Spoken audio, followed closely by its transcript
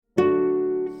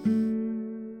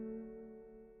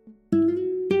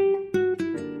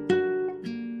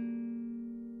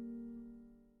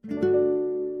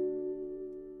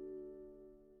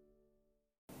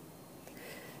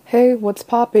what's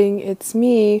popping? It's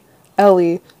me,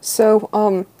 Ellie.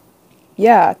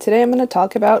 Yeah, today I'm gonna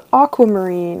talk about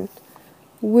Aquamarine.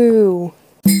 Woo.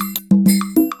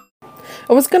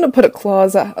 I was gonna put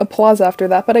applause after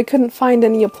that, but I couldn't find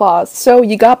any applause, so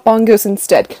you got bongos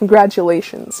instead.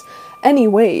 Congratulations.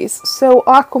 Anyways, so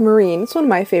Aquamarine, it's one of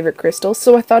my favorite crystals,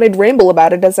 so I thought I'd ramble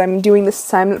about it as I'm doing this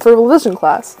assignment for revision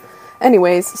class.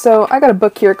 Anyways, so I got a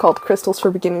book here called Crystals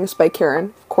for Beginners by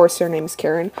Karen. Of course, her name's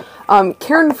Karen.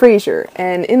 Karen Fraser,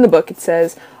 and in the book it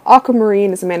says,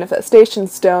 Aquamarine is a manifestation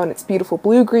stone. Its beautiful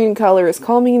blue-green color is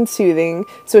calming and soothing,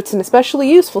 so it's an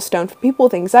especially useful stone for people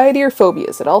with anxiety or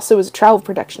phobias. It also is a travel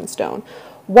protection stone.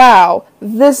 Wow,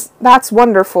 that's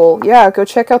wonderful. Yeah, go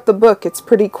check out the book. It's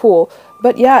pretty cool.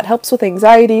 But yeah, it helps with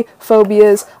anxiety,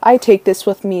 phobias. I take this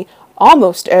with me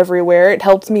almost everywhere. It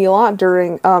helped me a lot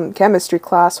during chemistry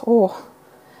class. Oh,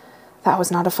 that was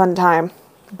not a fun time.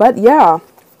 But yeah,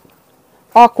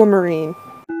 Aquamarine.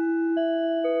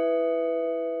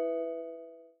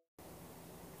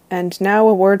 And now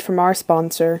a word from our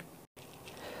sponsor.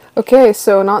 Okay,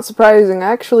 so not surprising,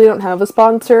 I actually don't have a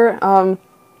sponsor. I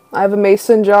have a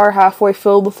mason jar halfway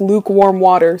filled with lukewarm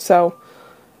water, so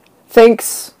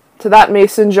thanks to that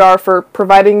mason jar for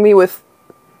providing me with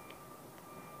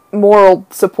moral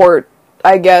support,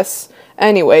 I guess.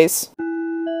 Anyways.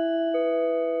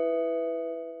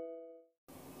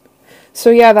 So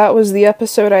yeah, that was the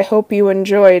episode. I hope you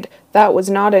enjoyed. That was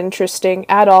not interesting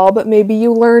at all, but maybe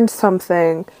you learned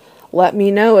something. Let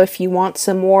me know if you want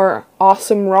some more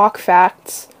awesome rock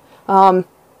facts. I'm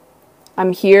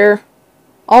here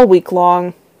all week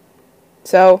long.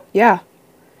 So, yeah.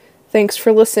 Thanks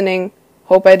for listening.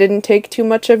 Hope I didn't take too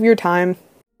much of your time.